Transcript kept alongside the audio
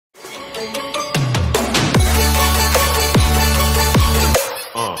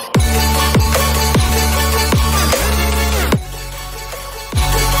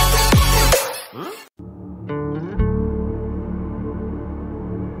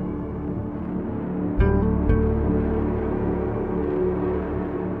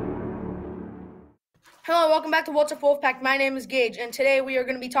welcome back to WUWP. My name is Gage, and today we are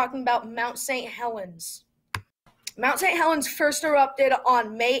going to be talking about Mount St. Helens. Mount St. Helens first erupted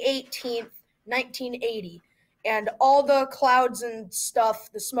on May 18th, 1980, and all the clouds and stuff,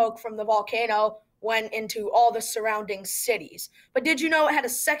 the smoke from the volcano, went into all the surrounding cities. But did you know it had a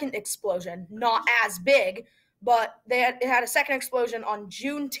second explosion? Not as big, but it had a second explosion on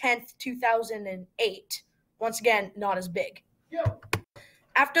June 10th, 2008. Once again, not as big.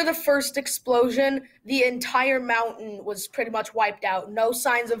 After the first explosion, the entire mountain was pretty much wiped out. No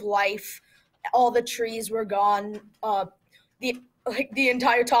signs of life. All the trees were gone. The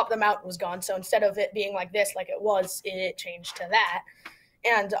entire top of the mountain was gone. So instead of it being like this, like it was, it changed to that.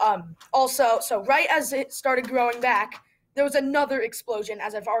 And also, so right as it started growing back, there was another explosion,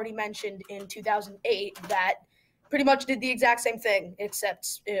 as I've already mentioned, in 2008 that pretty much did the exact same thing,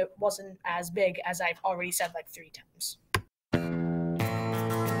 except it wasn't as big, as I've already said like 3 times.